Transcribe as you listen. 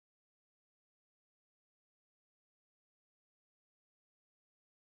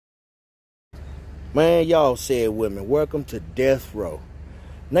Man, y'all said women, welcome to Death Row.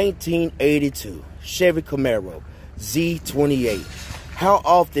 1982 Chevy Camaro Z28. How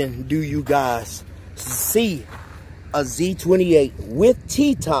often do you guys see a Z28 with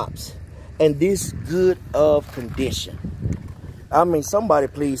T-tops and this good of condition? I mean, somebody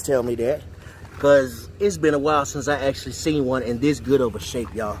please tell me that, because it's been a while since I actually seen one in this good of a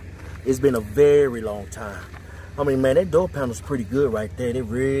shape, y'all. It's been a very long time. I mean, man, that door panel's pretty good right there. It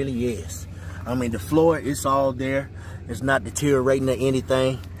really is. I mean, the floor, it's all there. It's not deteriorating or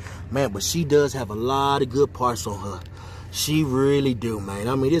anything. Man, but she does have a lot of good parts on her. She really do, man.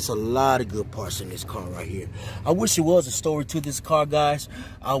 I mean, there's a lot of good parts in this car right here. I wish there was a story to this car, guys.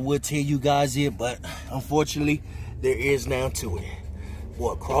 I would tell you guys it, but unfortunately, there is now to it.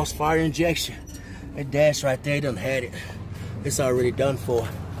 Boy, crossfire injection. That dash right there done had it. It's already done for.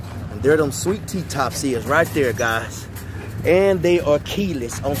 And there them sweet T-tops is right there, guys. And they are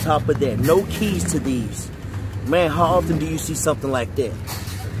keyless on top of that. No keys to these. Man, how often do you see something like that?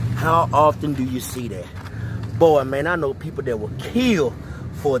 How often do you see that? Boy, man, I know people that will kill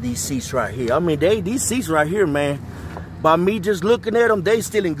for these seats right here. I mean, these seats right here, man, by me just looking at them, they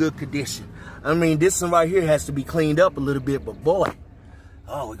still in good condition. I mean, this one right here has to be cleaned up a little bit, but boy,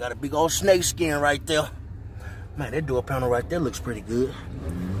 oh, we got a big old snake skin right there. Man, that door panel right there looks pretty good.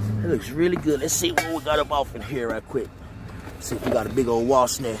 It looks really good. Let's see what we got up off in here right quick. See if we got a big old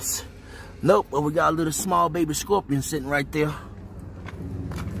wasp nest. Nope, but we got a little small baby scorpion sitting right there.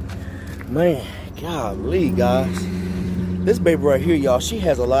 Man, golly, guys. This baby right here, y'all, she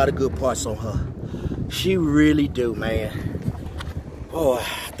has a lot of good parts on her. She really do, man. Oh,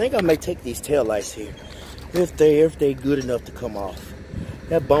 I think I may take these taillights here. If they good enough to come off.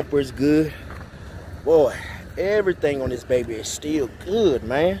 That bumper is good. Boy, everything on this baby is still good,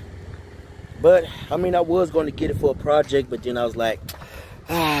 man. But, I mean, I was going to get it for a project, but then I was like,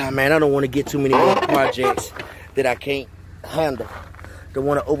 man, I don't want to get too many more projects that I can't handle. Don't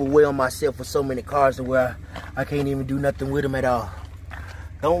want to overwhelm myself with so many cars to where I can't even do nothing with them at all.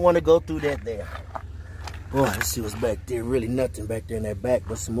 Don't want to go through that there. Boy, let's see what's back there. Really nothing back there in that back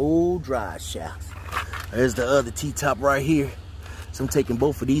but some old drive shafts. There's the other T-top right here. So I'm taking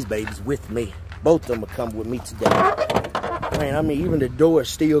both of these babies with me. Both of them will come with me today. Man, I mean, even the door is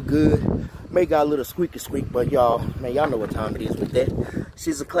still good. May got a little squeaky squeak, but y'all, man, y'all know what time it is with that.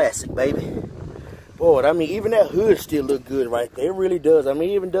 She's a classic, baby. Boy, I mean, even that hood still look good right there. It really does. I mean,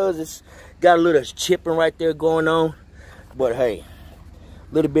 even does, it's got a little chipping right there going on. But hey,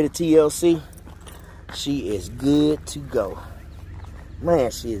 a little bit of TLC. She is good to go.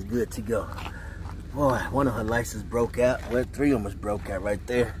 Man, she is good to go. Boy, one of her lights is broke out. Well, three of them is broke out right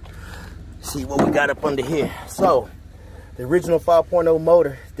there. See what we got up under here. So, the original 5.0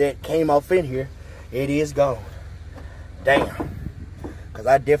 motor that came off in here, it is gone. Damn. Because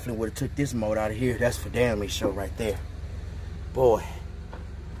I definitely would have took this motor out of here. That's for damn sure right there. Boy.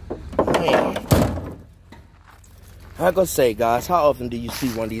 Man. I'm going to say, guys, how often do you see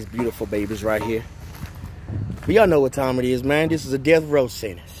one of these beautiful babies right here? But y'all know what time it is, man. This is a Death Row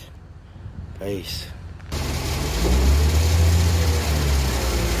sentence. Peace.